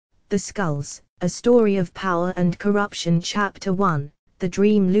The Skulls, A Story of Power and Corruption. Chapter 1, The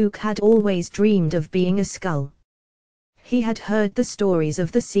Dream. Luke had always dreamed of being a skull. He had heard the stories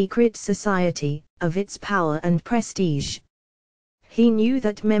of the secret society, of its power and prestige. He knew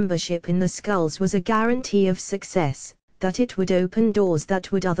that membership in the Skulls was a guarantee of success, that it would open doors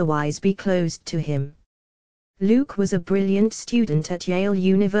that would otherwise be closed to him. Luke was a brilliant student at Yale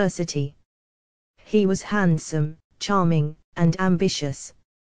University. He was handsome, charming, and ambitious.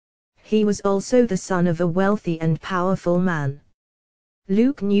 He was also the son of a wealthy and powerful man.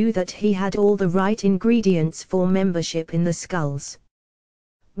 Luke knew that he had all the right ingredients for membership in the Skulls.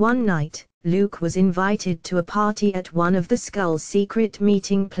 One night, Luke was invited to a party at one of the Skulls' secret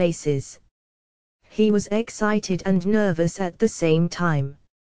meeting places. He was excited and nervous at the same time.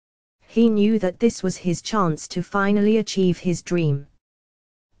 He knew that this was his chance to finally achieve his dream.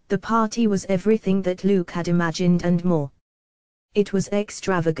 The party was everything that Luke had imagined and more. It was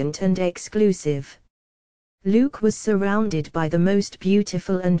extravagant and exclusive. Luke was surrounded by the most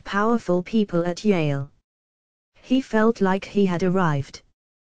beautiful and powerful people at Yale. He felt like he had arrived.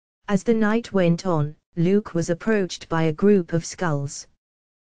 As the night went on, Luke was approached by a group of Skulls.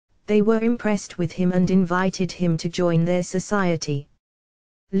 They were impressed with him and invited him to join their society.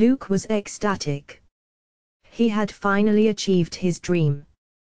 Luke was ecstatic. He had finally achieved his dream.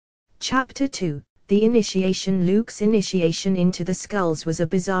 Chapter 2, The Initiation. Luke's initiation into the Skulls was a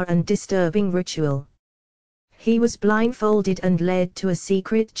bizarre and disturbing ritual. He was blindfolded and led to a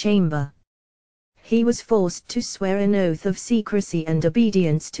secret chamber. He was forced to swear an oath of secrecy and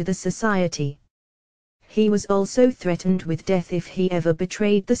obedience to the society. He was also threatened with death if he ever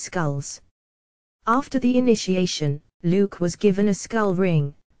betrayed the Skulls. After the initiation, Luke was given a skull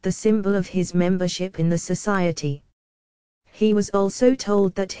ring, the symbol of his membership in the society. He was also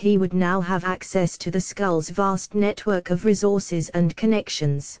told that he would now have access to the Skulls' vast network of resources and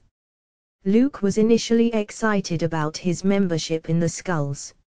connections. Luke was initially excited about his membership in the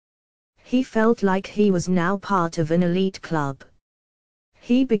Skulls. He felt like he was now part of an elite club.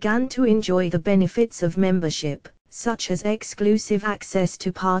 He began to enjoy the benefits of membership, such as exclusive access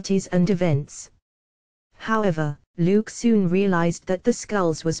to parties and events. However, Luke soon realized that the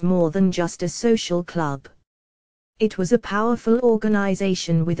Skulls was more than just a social club. It was a powerful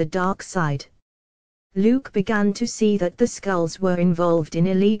organization with a dark side. Luke began to see that the Skulls were involved in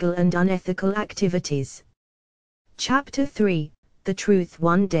illegal and unethical activities. Chapter 3, The Truth.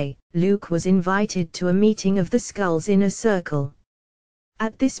 One day, Luke was invited to a meeting of the Skulls' inner circle.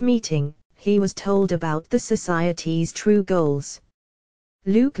 At this meeting, he was told about the society's true goals.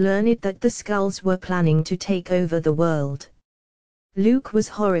 Luke learned that the Skulls were planning to take over the world. Luke was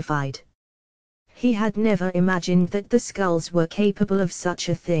horrified. He had never imagined that the Skulls were capable of such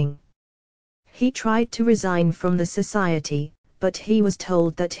a thing. He tried to resign from the society, but he was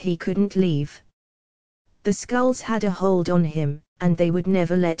told that he couldn't leave. The Skulls had a hold on him, and they would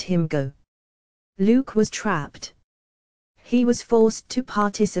never let him go. Luke was trapped. He was forced to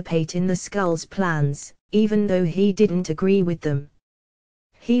participate in the Skulls' plans, even though he didn't agree with them.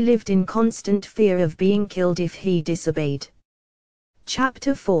 He lived in constant fear of being killed if he disobeyed.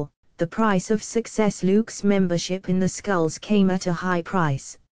 Chapter 4, The Price of Success. Luke's membership in the Skulls came at a high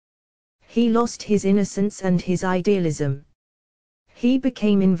price. He lost his innocence and his idealism. He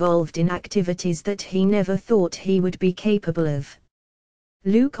became involved in activities that he never thought he would be capable of.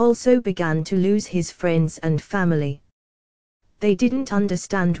 Luke also began to lose his friends and family. They didn't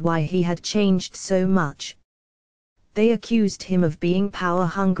understand why he had changed so much. They accused him of being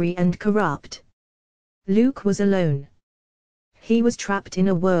power-hungry and corrupt. Luke was alone. He was trapped in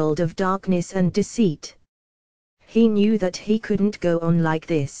a world of darkness and deceit. He knew that he couldn't go on like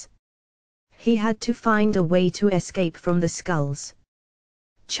this. He had to find a way to escape from the Skulls.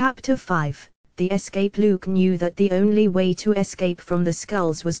 Chapter 5, The Escape. Luke knew that the only way to escape from the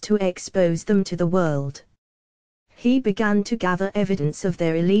Skulls was to expose them to the world. He began to gather evidence of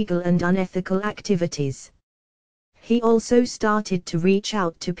their illegal and unethical activities. He also started to reach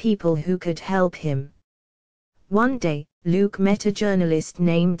out to people who could help him. One day, Luke met a journalist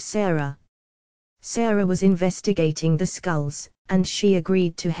named Sarah. Sarah was investigating the Skulls, and she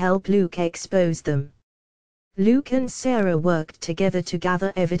agreed to help Luke expose them. Luke and Sarah worked together to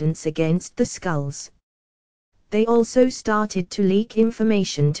gather evidence against the Skulls. They also started to leak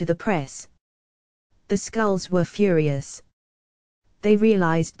information to the press. The Skulls were furious. They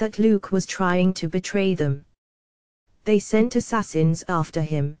realized that Luke was trying to betray them. They sent assassins after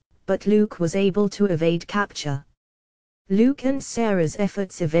him, but Luke was able to evade capture. Luke and Sarah's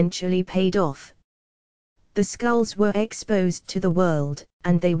efforts eventually paid off. The Skulls were exposed to the world,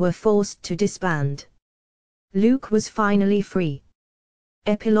 and they were forced to disband. Luke was finally free.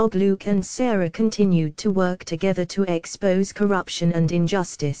 Epilogue: Luke and Sarah continued to work together to expose corruption and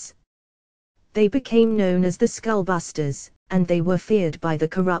injustice. They became known as the Skullbusters, and they were feared by the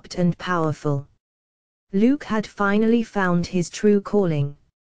corrupt and powerful. Luke had finally found his true calling.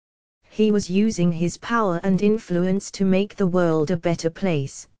 He was using his power and influence to make the world a better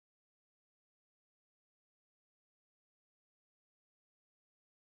place.